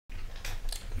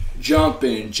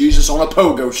Jumping Jesus on a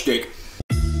pogo stick.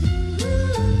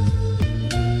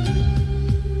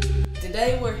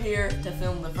 Today we're here to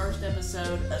film the first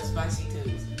episode of Spicy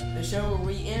Tunes, the show where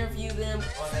we interview them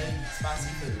while they eat spicy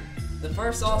food. The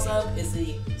first sauce up is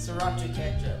the sriracha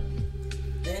ketchup.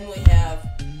 Then we have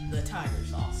the tiger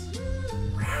sauce.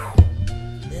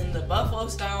 Then the buffalo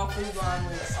style food line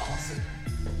wing sauce.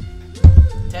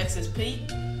 Texas Pete,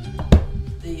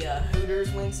 the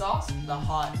Hooters wing sauce, the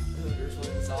hot Hooters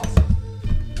wing sauce.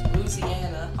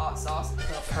 Louisiana hot sauce, the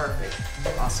perfect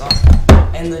hot sauce.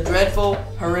 And the dreadful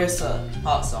harissa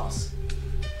hot sauce.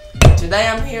 Today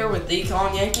I'm here with the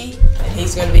Colin Yankee, and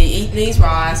he's going to be eating these while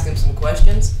I ask him some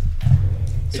questions.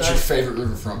 It's your favorite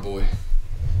riverfront boy.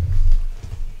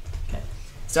 Okay.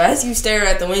 So as you stare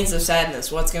at the wings of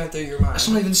sadness, what's going through your mind? It's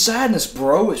not even sadness,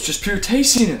 bro. It's just pure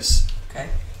tastiness. Okay.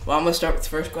 Well, I'm going to start with the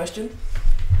first question.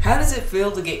 How does it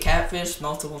feel to get catfished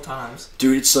multiple times?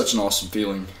 Dude, it's such an awesome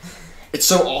feeling. It's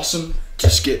so awesome to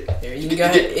just get Here, you to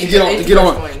can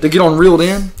get on reeled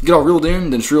in,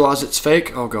 then just realize it's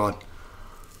fake. Oh god.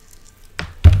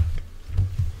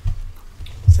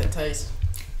 What's that taste?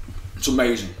 It's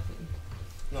amazing.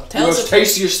 Now, The most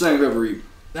tastiest thing I've ever eaten.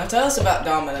 Now tell us about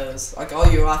Domino's, like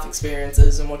all your life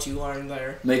experiences and what you learned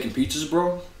there. Making pizzas,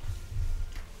 bro.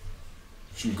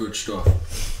 Some good stuff.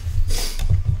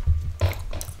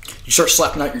 You start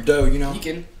slapping out your dough, you know. You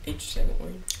can eat your second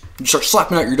wing. You start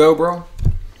slapping out your dough, bro.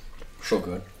 So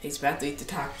good. He's about to eat the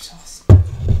tiger sauce.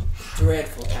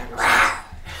 Dreadful tiger sauce.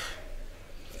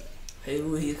 Hey,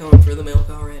 he's going for the milk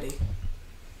already.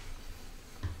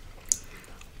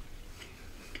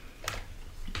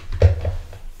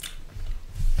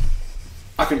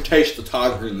 I can taste the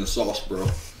tiger in the sauce, bro.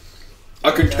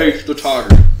 I can taste the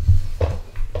tiger.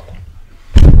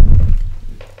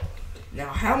 Now,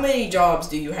 how many jobs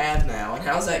do you have now, and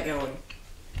how's that going?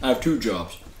 I have 2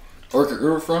 jobs. I work at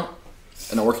Riverfront,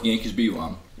 and I work at Yankees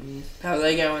Beeline. How are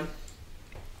they going?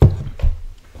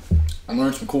 I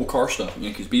learned some cool car stuff at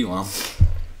Yankees Beeline.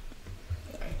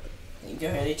 You go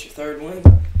ahead and eat your third wing.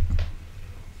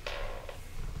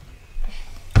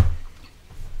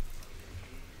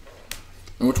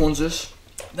 And which one's this?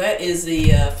 That is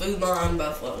the Food Line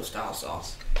Buffalo style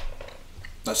sauce.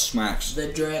 That smacks. The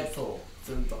dreadful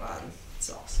Food Line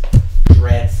sauce.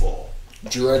 Dreadful.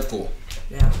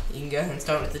 Now, you can go ahead and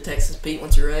start with the Texas Pete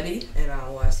once you're ready, and I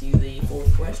will ask you the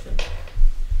fourth question.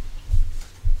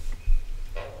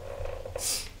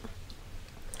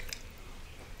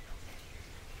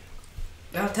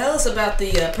 Now, tell us about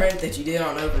the prank that you did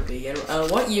on Overby, and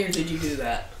what year did you do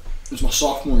that? It was my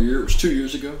sophomore year. It was 2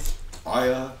 years ago.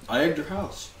 I egged her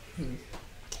house.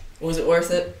 Was it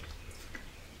worth it?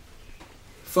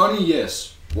 Funny,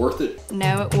 yes. Worth it?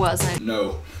 No, it wasn't.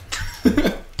 No.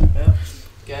 Well,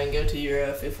 go ahead and go to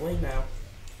your fifth wing now.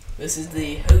 This is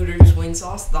the Hooters wing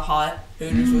sauce, the hot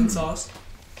Hooters wing sauce.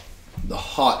 The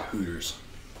hot Hooters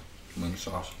wing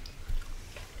sauce.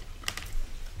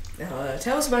 Now,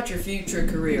 tell us about your future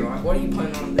career. Like, what are you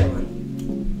planning on doing?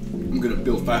 I'm gonna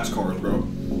build fast cars, bro.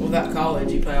 What about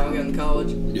college? You plan on going to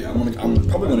college? Yeah, I'm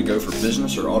probably gonna go for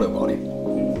business or auto body.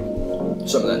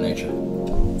 Something of that nature.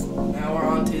 Now we're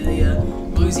on to the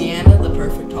Louisiana, the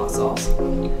perfect hot sauce.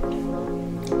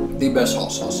 The best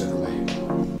hot sauce ever made.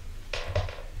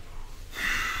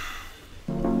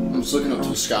 I'm just looking up to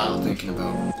the sky thinking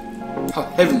about how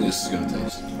heavenly this is gonna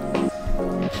taste.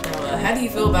 Now, how do you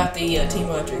feel about the Team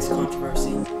Electric's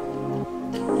controversy?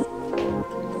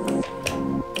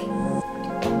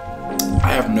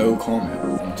 I have no comment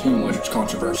on Team Electric's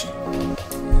controversy.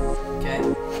 Okay.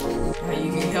 Now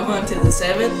you can go on to the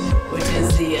seventh, which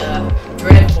is the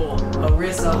dreadful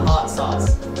harissa hot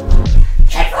sauce.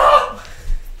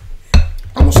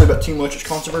 I'm gonna say about Team Electric's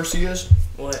controversy is,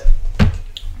 What?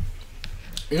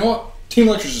 you know what? Team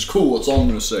Electric is cool, that's all I'm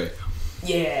gonna say.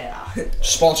 Yeah.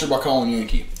 Sponsored by Colin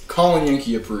Yankee. Colin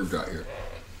Yankee approved right here.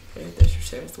 Okay, that's your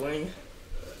seventh wing.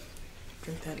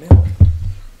 Drink that milk.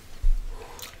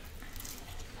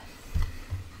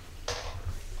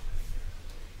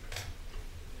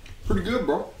 Pretty good,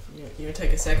 bro. You're gonna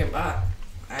take a second bite.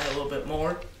 Add a little bit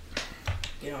more.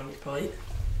 Get on your plate.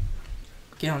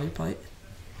 Get on your plate.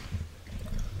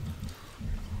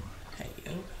 There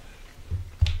you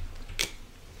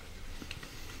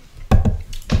go.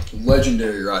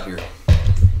 Legendary right here.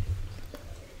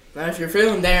 Now, if you're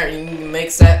feeling there, you can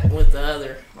mix that with the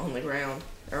other on the ground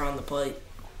or on the plate.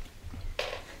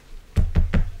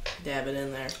 Dab it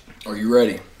in there. Are you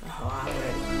ready? Oh, I'm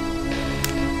ready.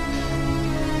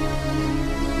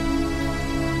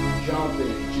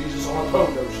 Jumping Jesus on a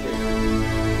pogo stick.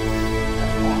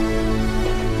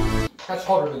 That's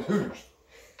hotter than Hooters.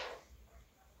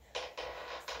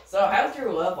 So, how's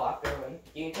your love life going?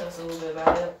 Can you tell us a little bit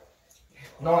about it?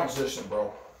 Non-existent,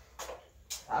 bro.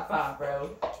 High five, bro.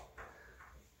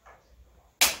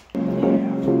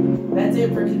 Yeah. That's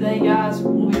it for today, guys.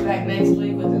 We'll be back next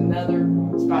week with another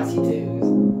Spicy Twos.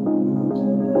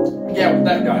 Yeah, what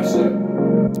that guy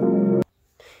said.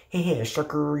 Hey,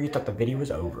 sucker, you thought the video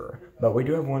was over. But we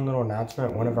do have one little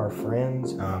announcement. One of our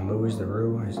friends, Moo is the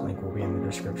Roo, his link will be in the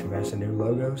description. That's a new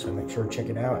logo, so make sure to check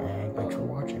it out, and thanks for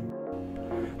watching.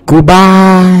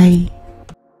 Goodbye!